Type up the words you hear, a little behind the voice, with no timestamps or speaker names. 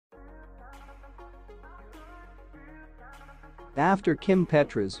After Kim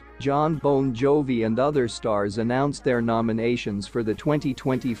Petras, Jon Bon Jovi and other stars announced their nominations for the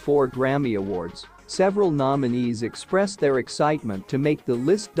 2024 Grammy Awards, several nominees expressed their excitement to make the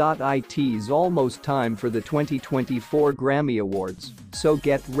list. It's almost time for the 2024 Grammy Awards, so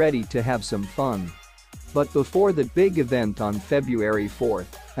get ready to have some fun. But before the big event on February 4th,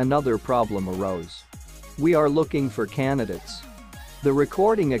 another problem arose. We are looking for candidates. The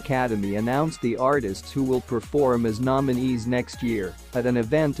Recording Academy announced the artists who will perform as nominees next year at an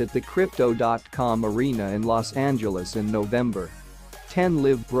event at the Crypto.com Arena in Los Angeles in November. 10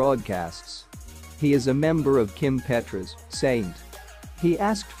 live broadcasts. He is a member of Kim Petras' Saint. He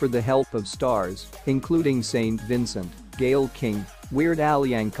asked for the help of stars, including Saint Vincent, Gayle King, Weird Al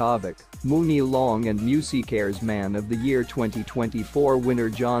Yankovic, Mooney Long and Musicare's Man of the Year 2024 winner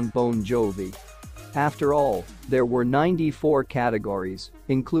Jon Bon Jovi. After all, there were 94 categories,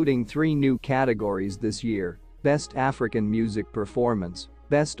 including 3 new categories this year: Best African Music Performance,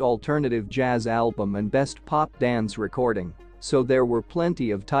 Best Alternative Jazz Album and Best Pop Dance Recording, so there were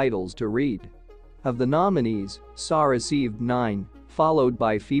plenty of titles to read. Of the nominees, Sa received 9, followed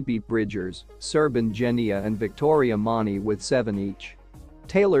by Phoebe Bridgers, Serban Genia and Victoria Monty with 7 each.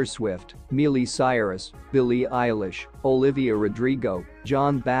 Taylor Swift, Miley Cyrus, Billie Eilish, Olivia Rodrigo,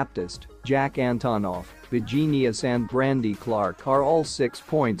 John Baptiste, Jack Antonoff, Virginius and Brandy Clark are all 6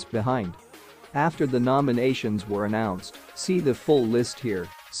 points behind. After the nominations were announced, see the full list here,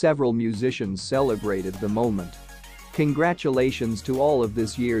 several musicians celebrated the moment. "Congratulations to all of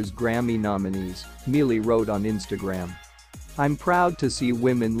this year's Grammy nominees," Miley wrote on Instagram. "I'm proud to see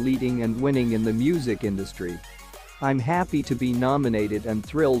women leading and winning in the music industry. I'm happy to be nominated and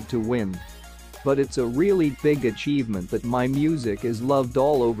thrilled to win. But it's a really big achievement that my music is loved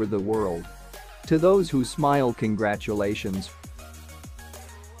all over the world. To those who smile, congratulations,